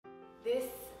This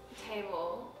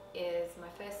table is my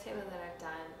first table that I've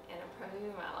done, and it'll probably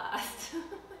be my last.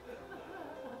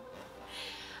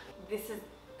 This is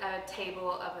a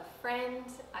table of a friend.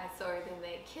 I saw it in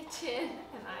their kitchen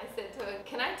and I said to her,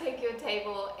 can I take your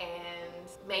table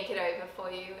and make it over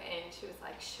for you? And she was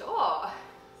like, sure. I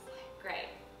was like, great,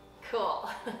 cool.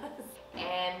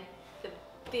 And the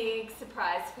big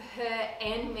surprise for her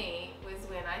and me was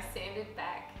when I sanded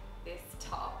back this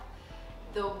top.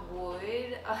 The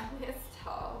wood on this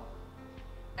top,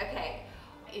 okay,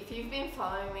 if you've been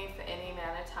following me for any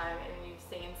amount of time and you've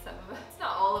seen some of it's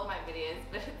not all of my videos,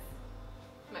 but it's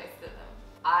most of them.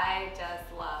 I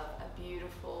just love a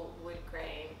beautiful wood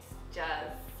grain. It's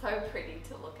just so pretty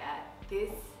to look at.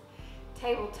 This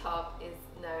tabletop is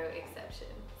no exception.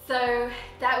 So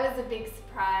that was a big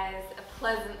surprise, a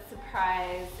pleasant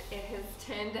surprise. It has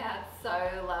turned out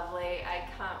so lovely. I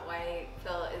can't wait.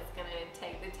 Phil is gonna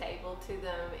take the table to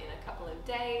them in a couple of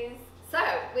days. So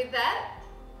with that,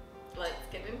 let's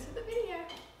get into the video.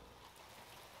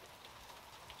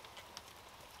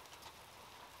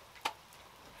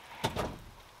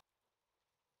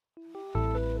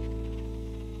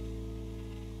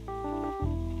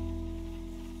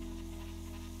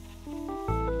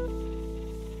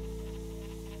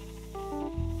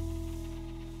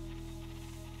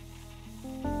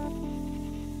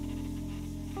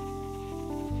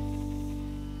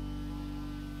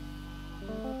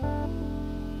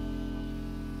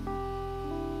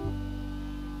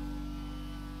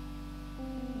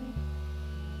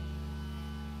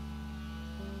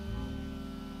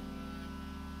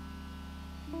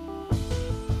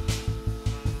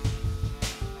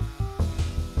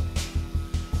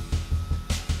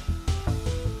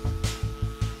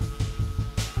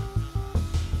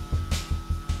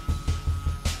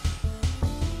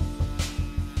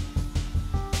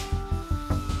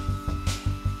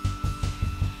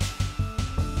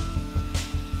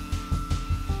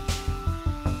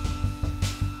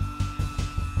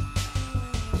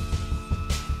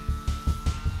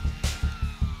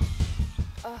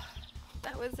 Oh,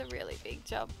 that was a really big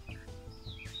job.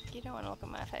 You don't want to look at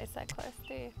my face that close,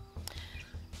 do you?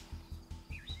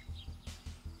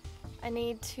 I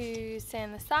need to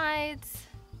sand the sides,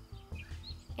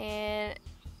 and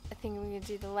I think I'm going to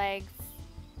do the legs.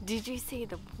 Did you see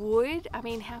the wood? I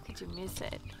mean, how could you miss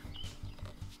it?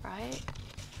 Right?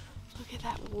 Look at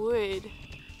that wood.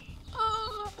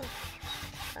 Oh,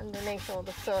 underneath all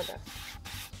the sawdust.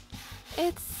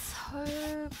 It's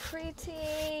so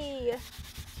pretty.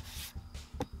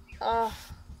 Oh,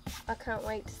 I can't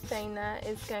wait to stain that.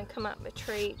 It's going to come up a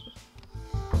treat.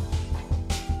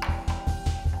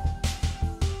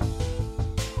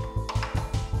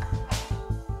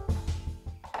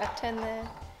 I've turned the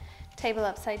table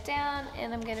upside down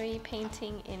and I'm going to be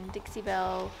painting in Dixie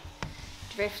Belle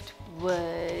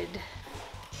driftwood,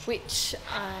 which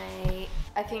I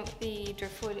think the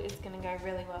driftwood is going to go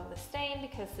really well with the stain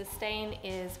because the stain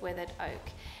is weathered oak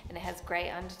and it has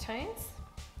grey undertones.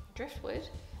 Driftwood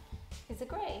is a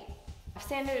grey. I've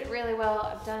sanded it really well.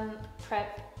 I've done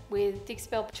prep with Dixie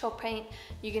Belle chalk paint.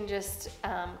 You can just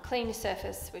clean your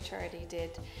surface, which I already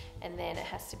did, and then it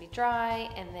has to be dry,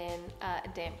 and then a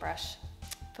damp brush.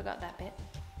 Forgot that bit.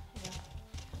 Yeah.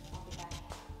 I'll be back.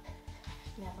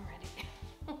 Now I'm ready.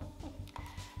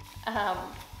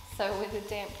 So with a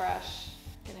damp brush,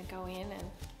 I'm gonna go in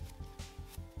and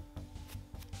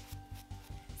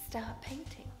start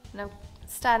painting. And I'm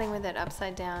starting with it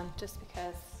upside down just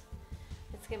because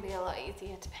it's going to be a lot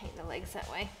easier to paint the legs that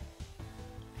way.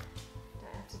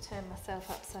 Don't have to turn myself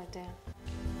upside down.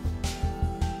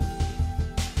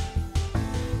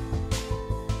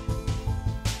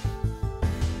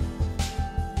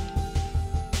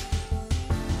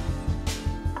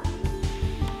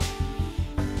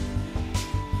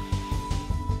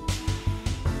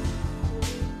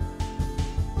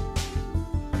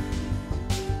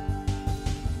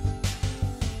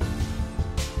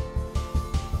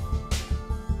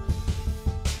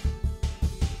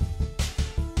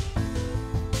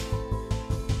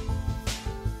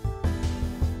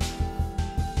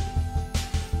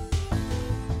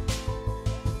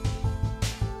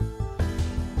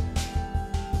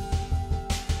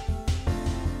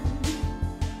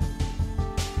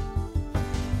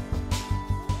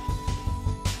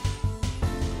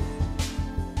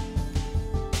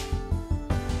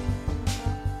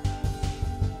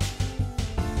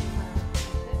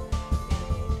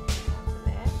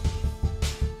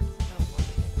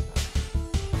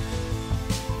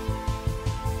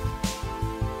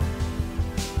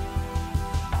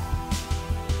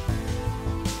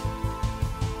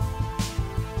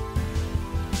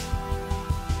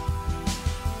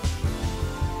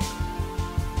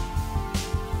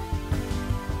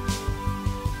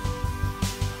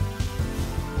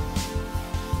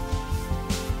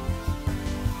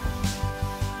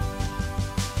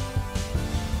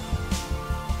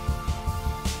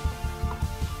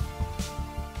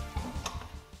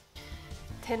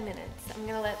 10 minutes. I'm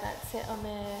gonna let that sit on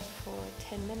there for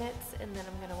 10 minutes and then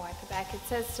I'm gonna wipe it back. It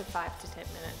says to 5 to 10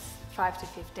 minutes, 5 to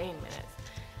 15 minutes.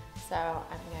 So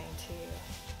I'm going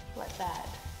to let that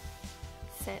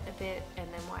set a bit and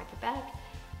then wipe it back.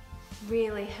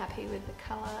 Really happy with the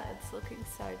color, it's looking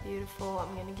so beautiful.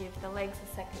 I'm going to give the legs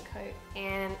a second coat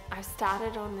and I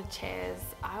started on the chairs.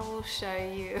 I will show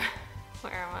you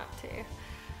where I'm up to.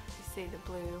 You see the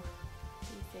blue,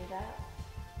 you see that?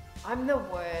 I'm the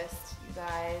worst, you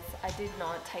guys. I did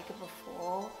not take a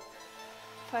before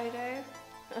photo.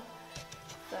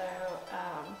 So,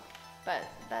 but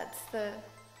that's the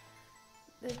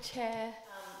chair.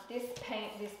 This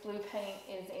paint, this blue paint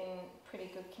is in pretty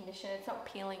good condition. It's not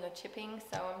peeling or chipping,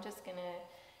 so I'm just gonna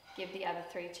give the other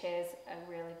 3 chairs a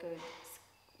really good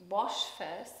wash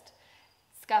first,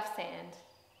 scuff sand,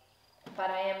 but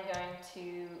I am going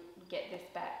to get this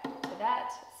back to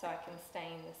that so I can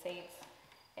stain the seats,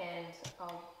 and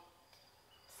I'll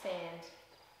sand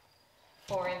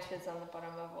 4 inches on the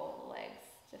bottom of all the legs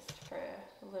just for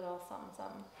a little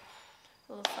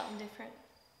something different.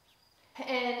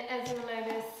 And as you'll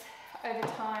notice, over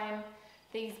time,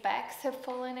 these backs have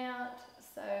fallen out,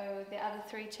 so the other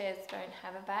 3 chairs don't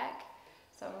have a back.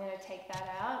 So I'm going to take that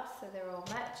out so they're all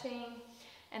matching.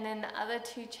 And then the other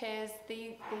 2 chairs,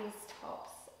 these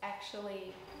tops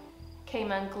actually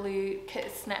came unglued,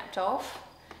 snapped off.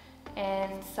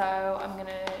 And so I'm going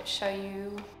to show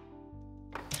you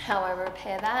how I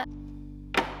repair that.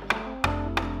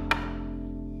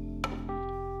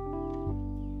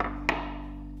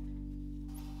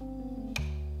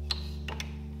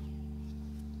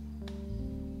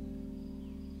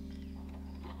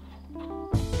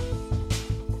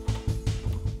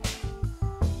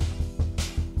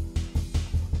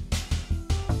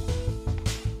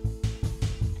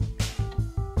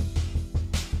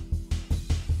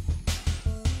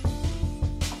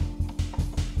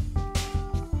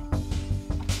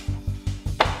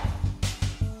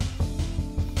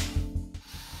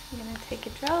 Take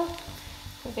a drill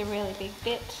with a really big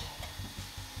bit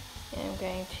and I'm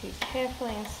going to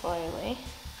carefully and slowly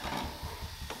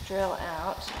drill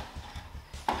out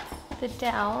the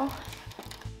dowel.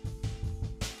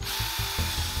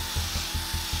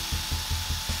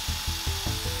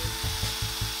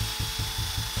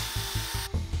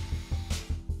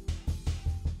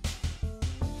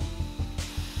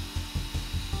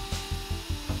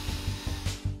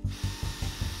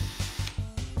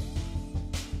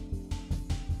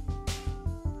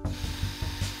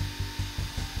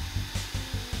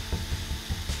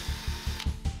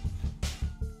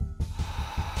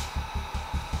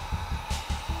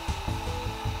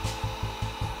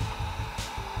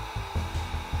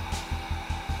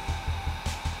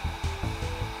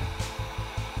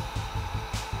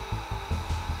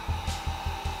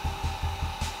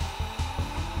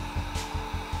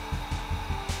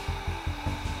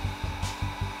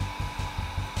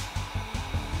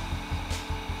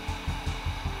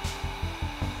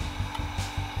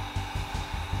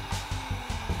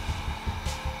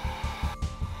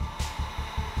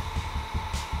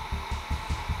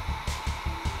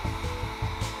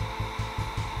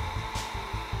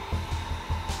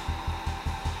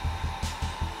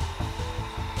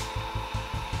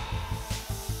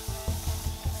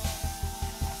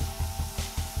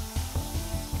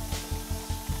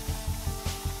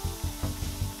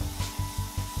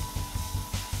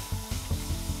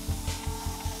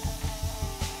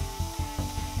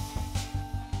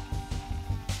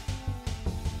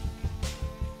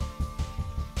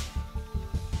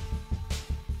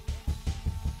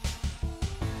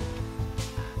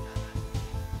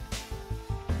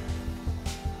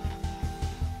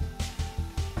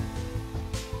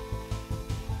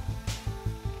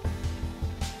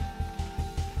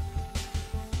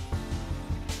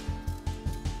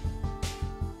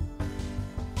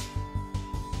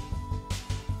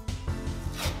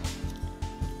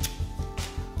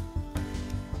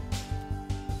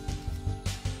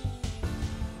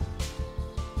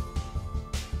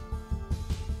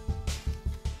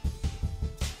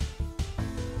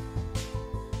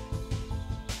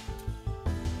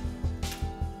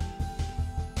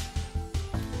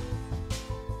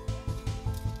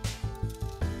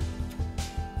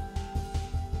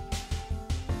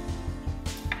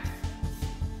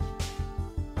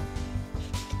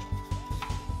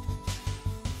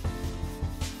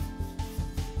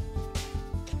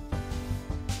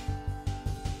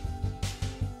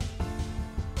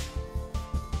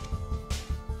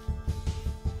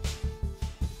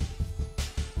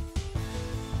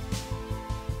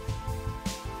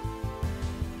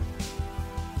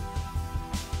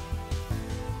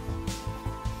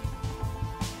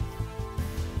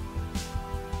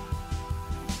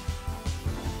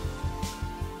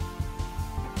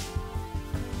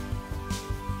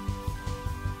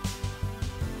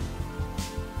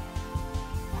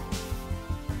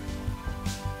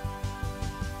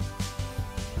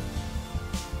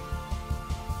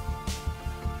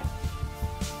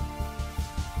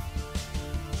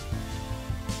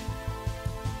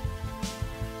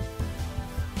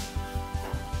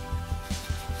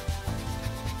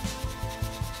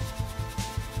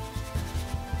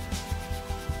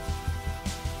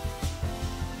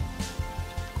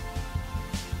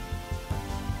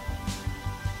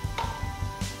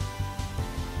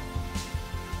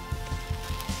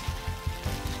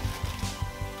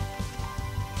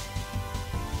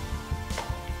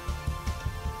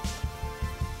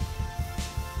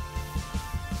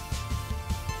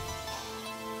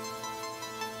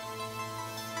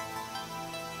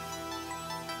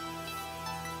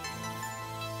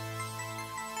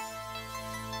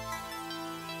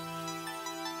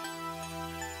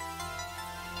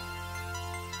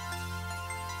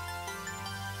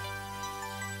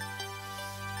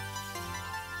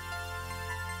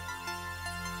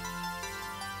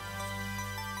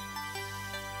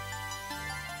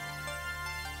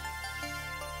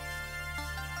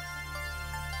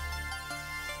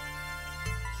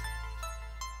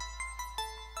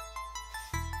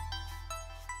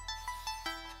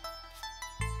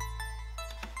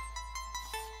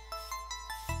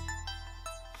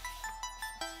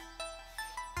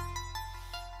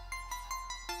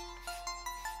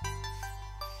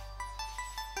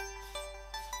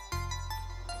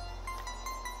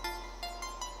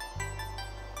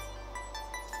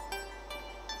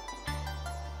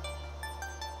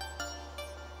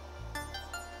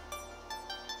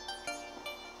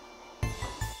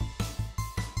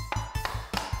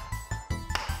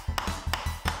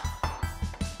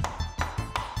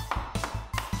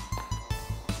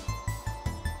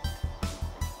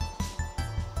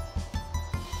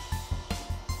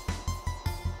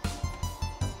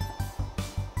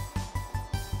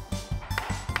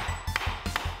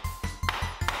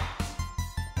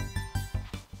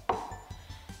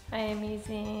 I am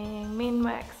using Min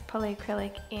Wax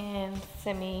Polyacrylic in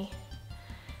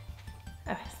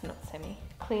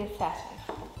clear satin.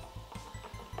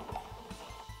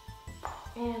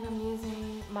 And I'm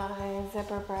using my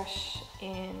zebra brush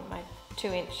in my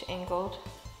 2-inch angled.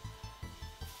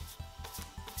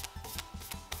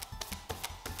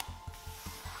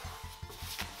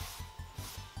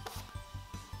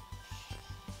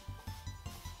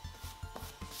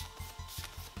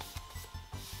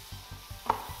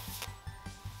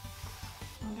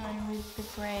 I'm going with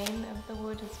the grain of the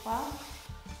wood as well.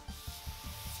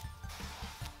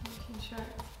 Making sure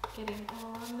it's getting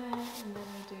all on there, and then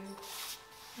I do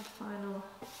a final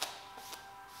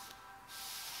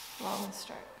long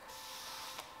stroke.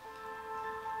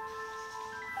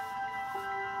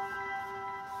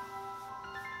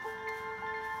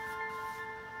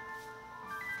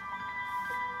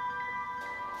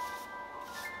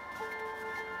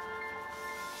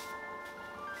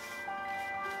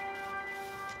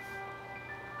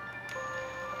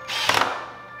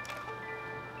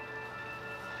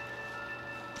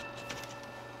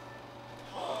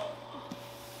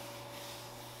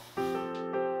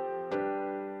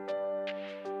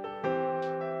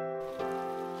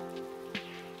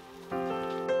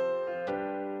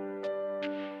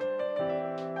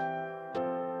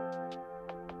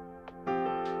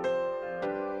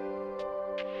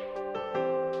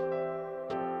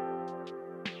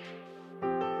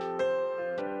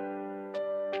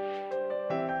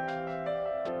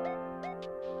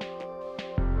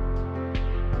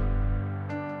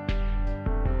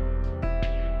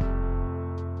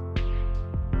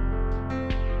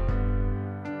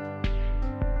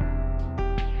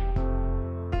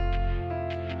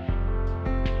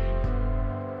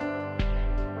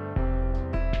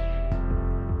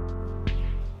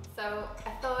 So I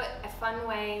thought a fun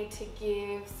way to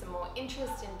give some more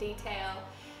interest and detail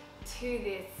to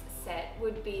this set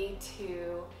would be to,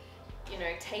 you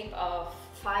know, tape off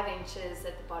 5 inches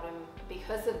at the bottom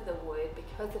because of the wood,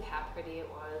 because of how pretty it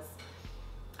was.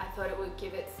 I thought it would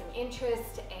give it some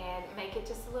interest and make it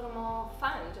just a little more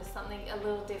fun, just something a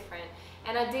little different.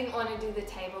 And I didn't want to do the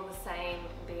table the same,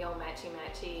 be all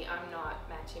matchy-matchy. I'm not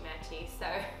matchy-matchy,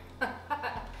 so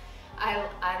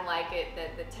I like it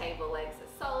that the table legs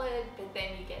are solid, but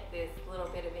then you get this little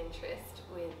bit of interest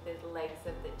with the legs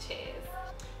of the chairs.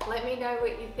 Let me know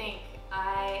what you think.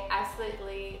 I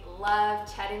absolutely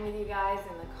love chatting with you guys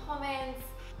in the comments.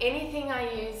 Anything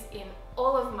I use in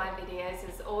all of my videos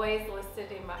is always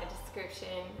listed in my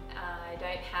description. I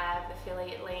don't have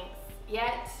affiliate links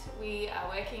yet. We are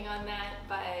working on that,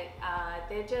 but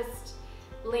they're just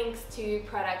links to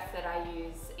products that I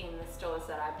use in the stores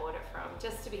that I bought it from,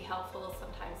 just to be helpful.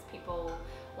 Sometimes people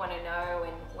want to know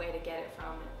and where to get it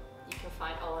from. You can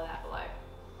find all of that below.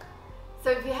 So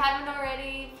if you haven't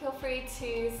already, feel free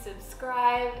to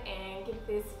subscribe and give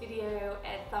this video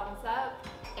a thumbs up.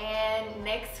 And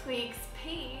next week's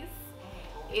piece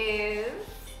is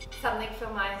something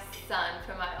for my son,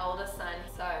 for my older son.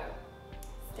 So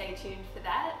stay tuned for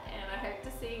that, and I hope to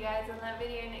see you guys in that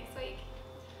video next week.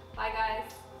 Bye guys.